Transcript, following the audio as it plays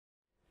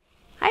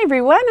Hi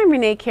everyone, I'm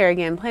Renae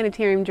Kerrigan,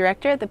 Planetarium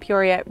Director at the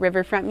Peoria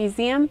Riverfront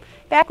Museum,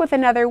 back with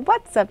another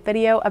What's Up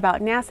video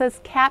about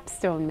NASA's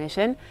CAPSTONE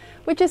mission,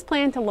 which is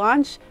planned to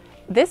launch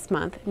this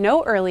month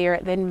no earlier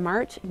than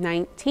March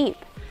 19th.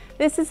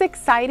 This is an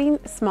exciting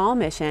small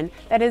mission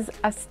that is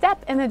a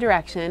step in the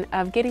direction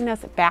of getting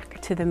us back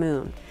to the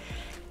moon.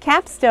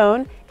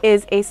 CAPSTONE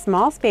is a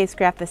small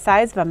spacecraft the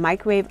size of a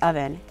microwave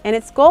oven, and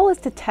its goal is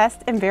to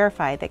test and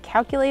verify the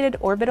calculated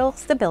orbital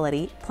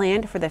stability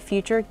planned for the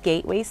future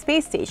Gateway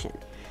space station.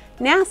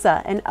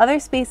 NASA and other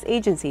space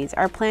agencies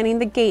are planning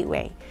the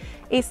Gateway,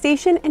 a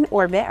station in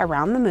orbit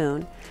around the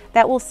moon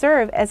that will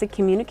serve as a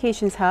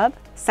communications hub,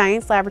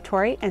 science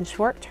laboratory, and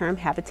short-term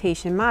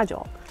habitation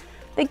module.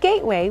 The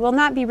Gateway will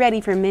not be ready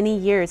for many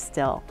years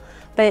still,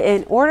 but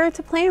in order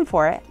to plan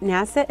for it,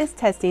 NASA is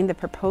testing the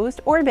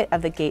proposed orbit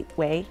of the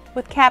Gateway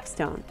with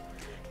CAPSTONE.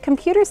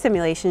 Computer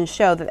simulations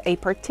show that a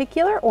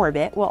particular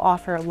orbit will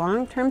offer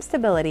long-term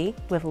stability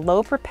with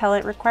low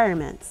propellant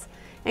requirements,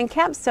 and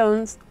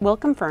CAPSTONE will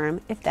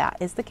confirm if that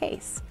is the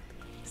case.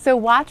 So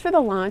watch for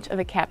the launch of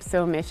the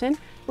CAPSTONE mission,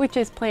 which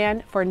is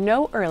planned for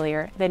no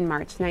earlier than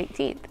March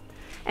 19th.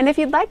 And if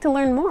you'd like to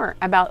learn more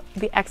about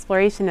the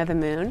exploration of the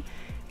moon,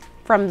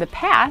 from the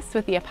past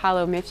with the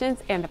Apollo missions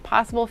and the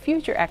possible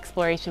future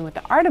exploration with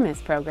the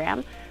Artemis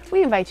program,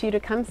 we invite you to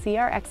come see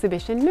our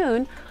exhibition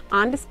Moon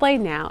on display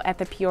now at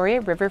the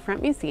Peoria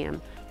Riverfront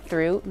Museum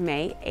through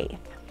May 8th.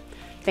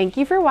 Thank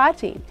you for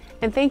watching,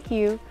 and thank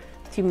you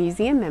to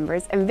museum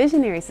members and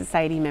Visionary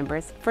Society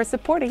members for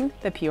supporting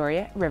the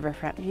Peoria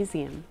Riverfront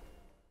Museum.